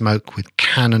haze of smoke with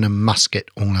cannon and musket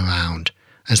all around,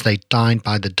 as they died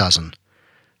by the dozen,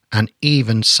 and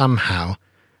even somehow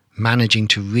managing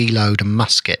to reload a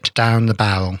musket down the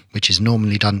barrel, which is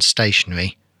normally done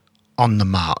stationary, on the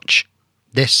march.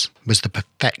 This was the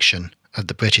perfection of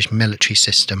the British military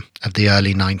system of the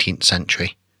early 19th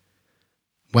century.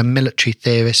 When military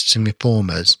theorists and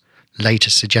reformers later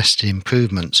suggested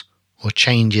improvements or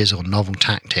changes or novel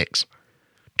tactics,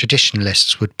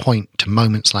 traditionalists would point to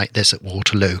moments like this at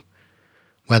Waterloo,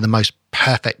 where the most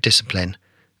perfect discipline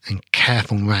and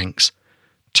careful ranks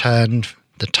turned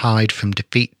the tide from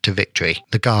defeat to victory.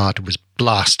 The Guard was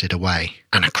blasted away,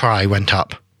 and a cry went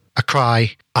up, a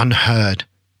cry unheard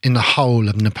in the whole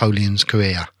of Napoleon's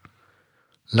career.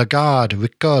 La Garde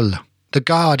recule! The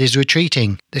Guard is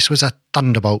retreating! This was a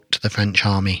thunderbolt to the French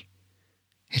army.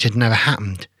 It had never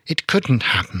happened. It couldn't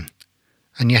happen.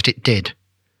 And yet it did.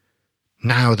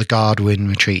 Now the Guard were in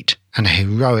retreat, and a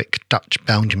heroic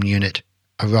Dutch-Belgian unit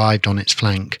arrived on its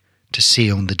flank to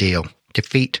seal the deal.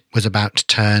 Defeat was about to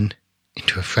turn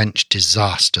into a French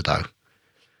disaster, though.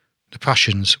 The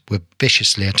Prussians were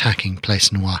viciously attacking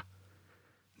Placenoir.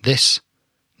 This,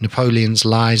 Napoleon's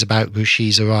lies about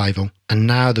Grouchy's arrival, and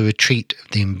now the retreat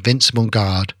of the invincible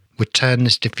Guard would turn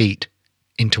this defeat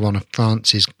into one of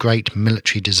France's great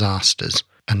military disasters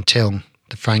until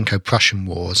the Franco-Prussian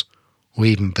Wars, or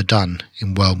even Verdun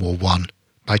in World War I.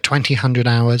 By 2000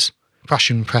 hours,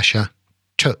 Prussian pressure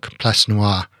took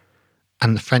Placenoir,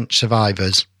 and the French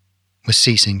survivors were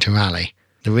ceasing to rally.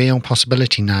 The real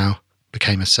possibility now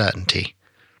became a certainty.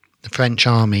 The French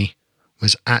army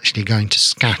was actually going to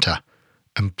scatter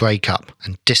and break up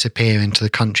and disappear into the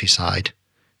countryside,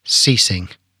 ceasing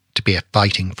to be a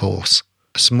fighting force.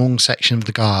 A small section of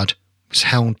the Guard was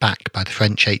held back by the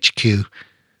French HQ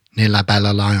near La Belle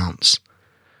Alliance,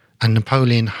 and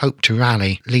Napoleon hoped to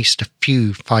rally at least a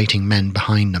few fighting men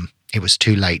behind them. It was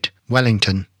too late.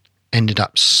 Wellington ended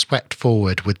up swept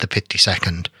forward with the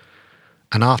 52nd,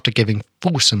 and after giving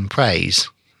fulsome praise,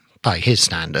 by his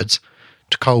standards,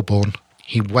 to Colborne,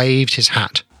 he waved his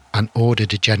hat and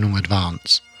ordered a general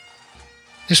advance.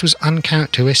 This was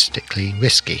uncharacteristically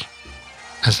risky,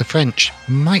 as the French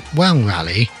might well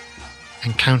rally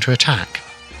and counterattack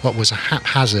what was a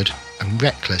haphazard and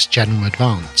reckless general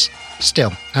advance.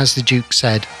 Still, as the Duke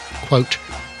said, quote,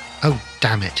 "Oh,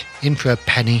 damn it, in for a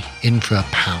penny, in for a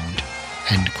pound,"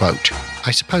 end quote.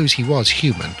 I suppose he was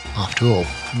human, after all.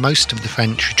 Most of the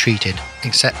French retreated,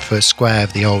 except for a square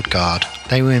of the Old Guard.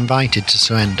 They were invited to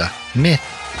surrender. Myth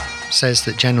says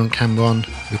that General Cambronne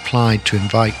replied to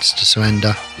invites to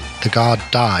surrender, "The Guard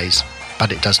dies,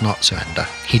 but it does not surrender."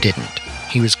 He didn't.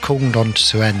 He was called on to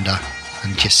surrender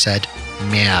and just said,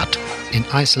 "Merde." In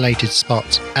isolated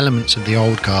spots, elements of the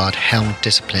Old Guard held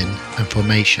discipline and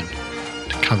formation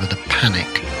to cover the panic,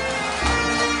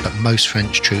 but most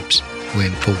French troops were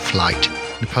in full flight.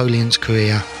 Napoleon's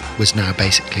career was now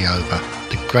basically over.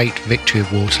 The great victory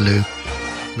of Waterloo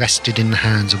rested in the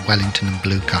hands of Wellington and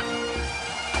Blucher.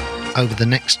 Over the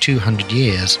next 200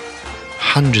 years,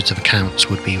 hundreds of accounts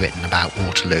would be written about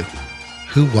Waterloo.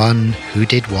 Who won? Who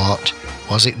did what?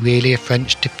 Was it really a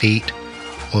French defeat,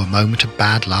 or a moment of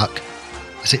bad luck?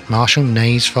 Was it Marshal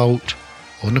Ney's fault,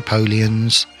 or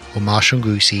Napoleon's, or Marshal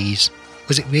Grouchy's?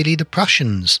 Was it really the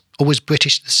Prussians, or was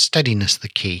British steadiness the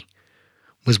key?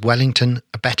 Was Wellington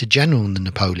a better general than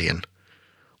Napoleon?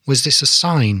 Was this a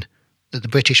sign that the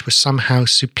British were somehow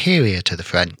superior to the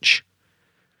French?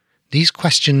 These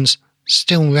questions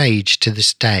still rage to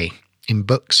this day in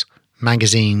books,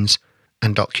 magazines,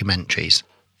 and documentaries.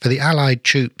 For the Allied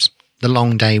troops, the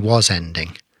long day was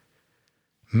ending.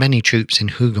 Many troops in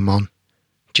Hougoumont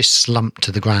just slumped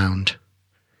to the ground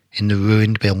in the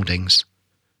ruined buildings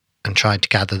and tried to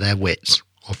gather their wits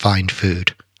or find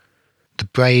food. The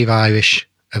brave Irish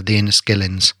of the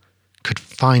Inniskillens could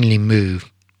finally move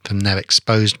from their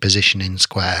exposed position in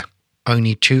square.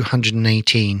 Only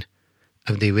 218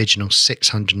 of the original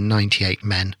 698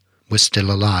 men were still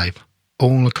alive.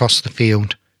 All across the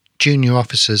field, junior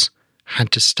officers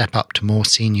had to step up to more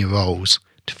senior roles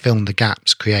to fill the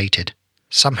gaps created.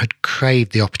 Some had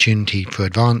craved the opportunity for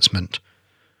advancement,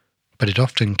 but it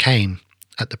often came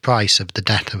at the price of the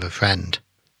death of a friend.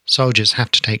 Soldiers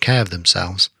have to take care of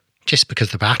themselves. Just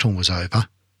because the battle was over,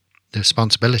 the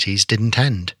responsibilities didn't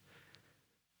end.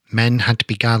 Men had to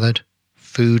be gathered,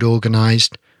 food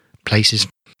organised, places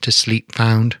to sleep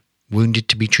found, wounded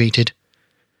to be treated.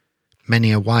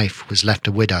 Many a wife was left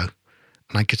a widow,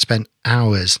 and I could spend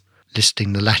hours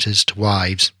listing the letters to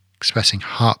wives expressing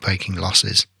heartbreaking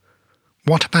losses.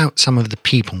 What about some of the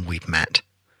people we've met?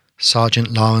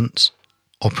 Sergeant Lawrence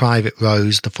or Private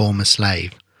Rose, the former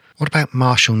slave? What about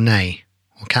Marshal Ney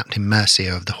or Captain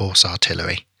Mercier of the Horse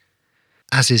Artillery.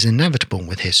 As is inevitable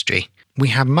with history, we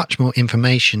have much more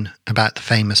information about the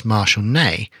famous Marshal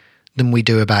Ney than we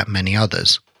do about many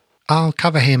others. I'll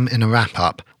cover him in a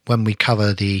wrap-up when we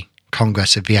cover the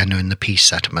Congress of Vienna and the peace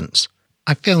settlements.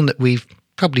 I feel that we've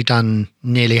probably done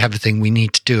nearly everything we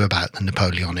need to do about the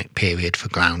Napoleonic period for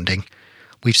grounding.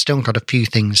 We've still got a few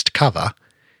things to cover,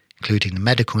 including the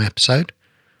medical episode,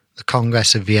 the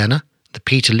Congress of Vienna, the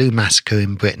Peterloo Massacre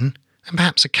in Britain, and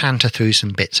perhaps a canter through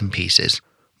some bits and pieces.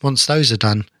 Once those are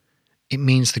done, it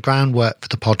means the groundwork for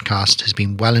the podcast has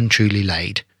been well and truly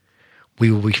laid. We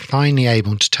will be finally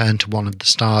able to turn to one of the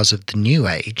stars of the new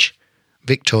age,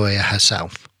 Victoria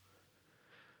herself.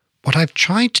 What I've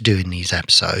tried to do in these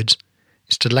episodes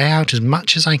is to lay out as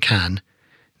much as I can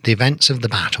the events of the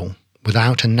battle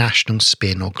without a national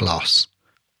spin or gloss.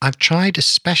 I've tried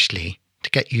especially to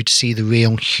get you to see the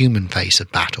real human face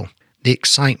of battle, the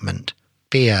excitement,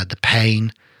 fear, the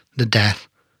pain, the death,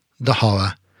 the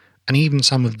horror, and even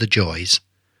some of the joys.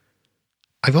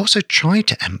 I've also tried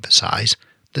to emphasise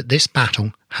that this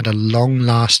battle had a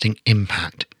long-lasting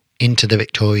impact into the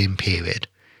Victorian period,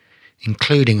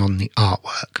 including on the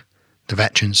artwork, the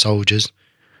veteran soldiers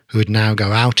who would now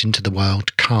go out into the world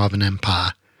to carve an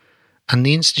empire, and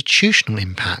the institutional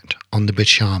impact on the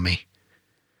British Army.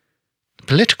 The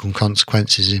political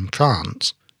consequences in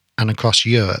France and across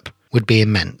Europe would be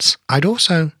immense. I'd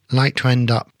also like to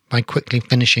end up by quickly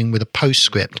finishing with a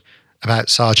postscript about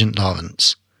Sergeant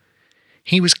Lawrence.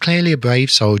 He was clearly a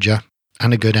brave soldier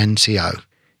and a good NCO.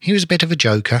 He was a bit of a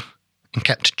joker and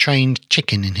kept a trained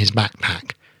chicken in his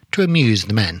backpack to amuse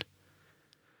the men.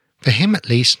 For him at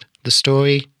least, the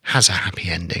story has a happy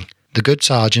ending. The good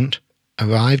sergeant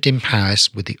arrived in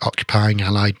Paris with the occupying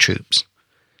Allied troops.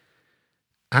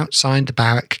 Outside the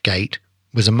barrack gate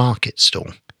was a market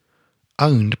stall,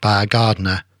 owned by a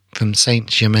gardener from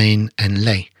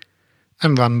Saint-Germain-en-Laye,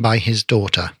 and run by his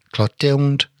daughter,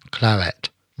 Clotilde Claret.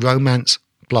 Romance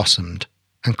blossomed,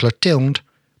 and Clotilde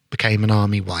became an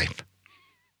army wife.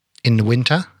 In the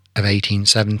winter of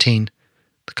 1817,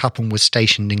 the couple was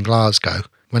stationed in Glasgow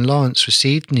when Lawrence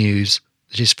received news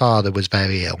that his father was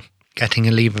very ill. Getting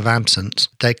a leave of absence,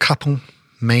 their couple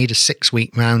made a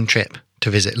 6-week round trip to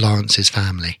visit Lawrence's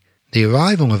family. The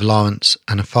arrival of Lawrence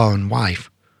and a foreign wife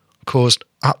caused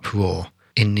uproar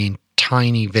in the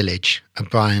tiny village of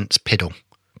Bryant's Piddle.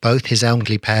 Both his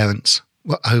elderly parents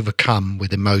were overcome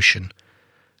with emotion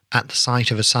at the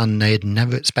sight of a son they had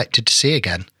never expected to see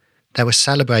again. There were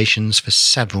celebrations for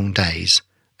several days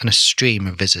and a stream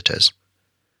of visitors.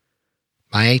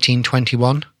 By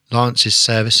 1821, Lawrence's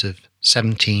service of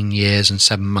 17 years and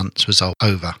 7 months was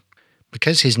over.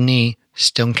 Because his knee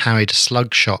still carried a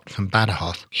slug shot from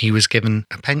Badajoz, he was given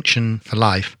a pension for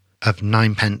life of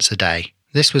 9p a day.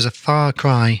 This was a far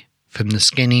cry from the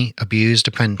skinny, abused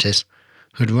apprentice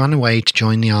who had run away to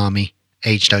join the army,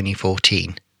 aged only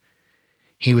 14.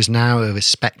 He was now a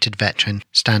respected veteran,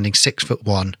 standing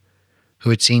 6'1", who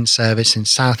had seen service in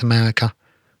South America,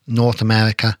 North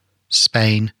America,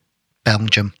 Spain,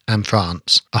 Belgium and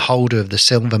France, a holder of the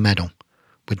Silver Medal,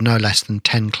 with no less than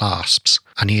 10 clasps,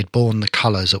 and he had borne the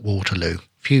colours at Waterloo.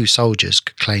 Few soldiers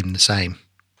could claim the same.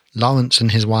 Lawrence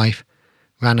and his wife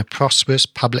ran a prosperous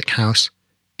public house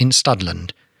in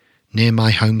Studland, near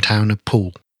my hometown of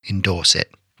Poole in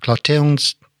Dorset.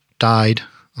 Clotilde died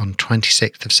on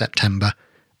 26th of September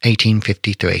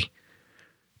 1853,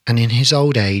 and in his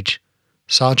old age,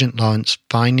 Sergeant Lawrence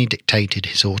finally dictated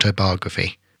his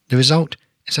autobiography. The result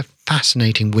is a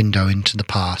fascinating window into the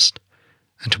past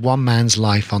and to one man's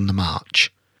life on the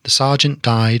march. The sergeant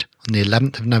died on the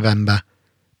 11th of November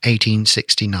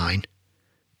 1869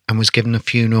 and was given a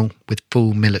funeral with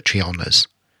full military honours.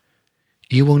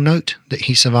 You will note that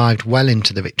he survived well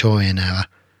into the Victorian era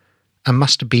and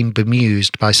must have been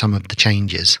bemused by some of the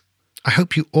changes. I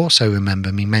hope you also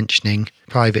remember me mentioning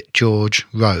Private George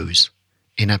Rose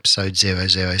in episode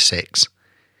 006.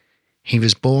 He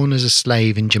was born as a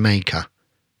slave in Jamaica,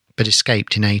 but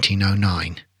escaped in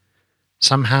 1809.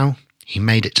 Somehow, he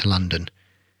made it to London.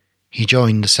 He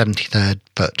joined the 73rd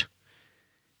Foot.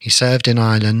 He served in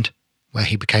Ireland, where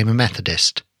he became a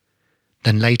Methodist,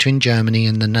 then later in Germany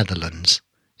and the Netherlands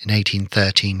in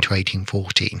 1813 to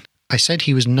 1814. I said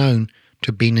he was known to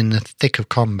have been in the thick of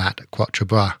combat at Quatre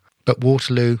Bras, but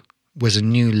Waterloo was a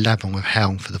new level of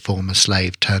hell for the former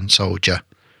slave-turned-soldier,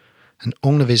 and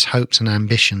all of his hopes and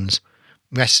ambitions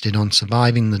rested on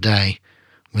surviving the day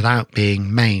without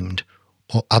being maimed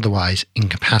or otherwise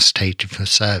incapacitated for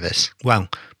service. Well,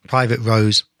 Private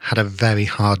Rose had a very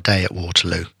hard day at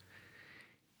Waterloo.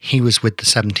 He was with the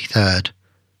 73rd,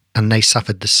 and they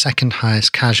suffered the second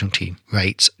highest casualty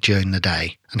rates during the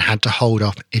day and had to hold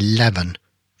off 11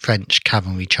 French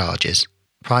cavalry charges.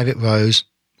 Private Rose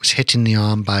was hit in the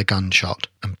arm by a gunshot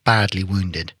and badly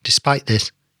wounded. Despite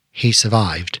this, he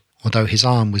survived, although his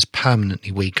arm was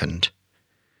permanently weakened.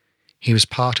 He was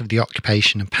part of the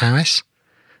occupation of Paris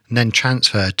and then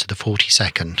transferred to the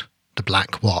 42nd, the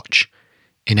Black Watch,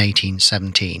 in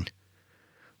 1817.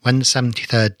 When the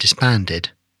 73rd disbanded,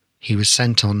 he was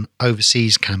sent on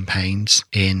overseas campaigns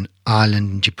in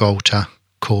Ireland and Gibraltar,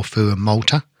 Corfu and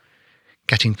Malta,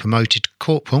 getting promoted to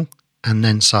corporal and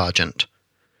then sergeant.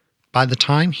 By the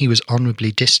time he was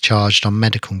honourably discharged on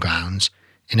medical grounds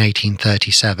in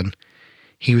 1837,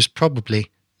 he was probably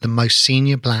the most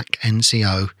senior black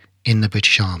NCO in the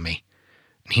British Army,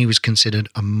 and he was considered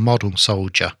a model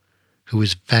soldier who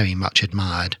was very much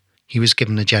admired. He was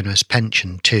given a generous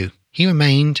pension too. He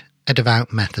remained a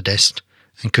devout Methodist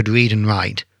and could read and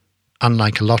write,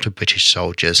 unlike a lot of British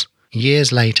soldiers.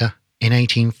 Years later, in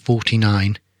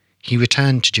 1849, he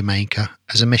returned to Jamaica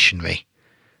as a missionary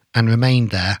and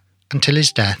remained there until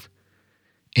his death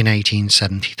in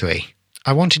 1873.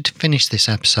 I wanted to finish this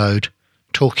episode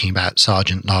talking about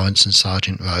Sergeant Lawrence and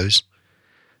Sergeant Rose.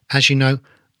 As you know,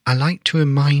 I like to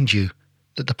remind you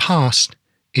that the past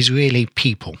is really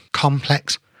people,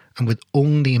 complex and with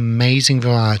all the amazing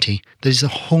variety that is the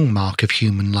hallmark of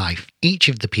human life. Each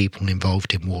of the people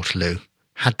involved in Waterloo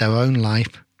had their own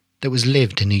life that was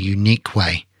lived in a unique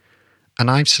way, and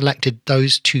I've selected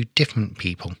those two different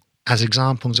people as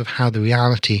examples of how the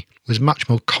reality was much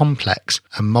more complex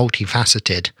and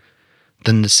multifaceted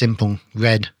than the simple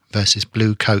red versus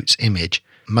blue coats image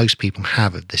most people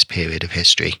have of this period of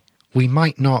history. We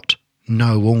might not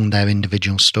know all their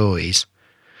individual stories,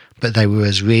 but they were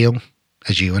as real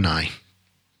as you and I.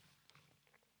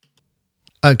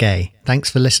 Okay, thanks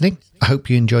for listening. I hope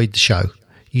you enjoyed the show.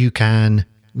 You can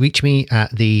reach me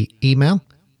at the email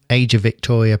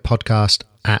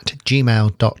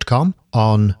ageofvictoriapodcast@gmail.com,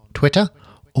 on Twitter,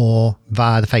 or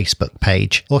via the Facebook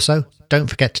page. Also, don't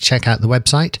forget to check out the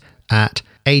website at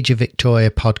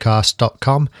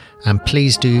ageofvictoriapodcast.com, and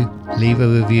please do leave a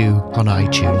review on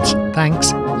iTunes.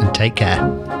 Thanks and take care.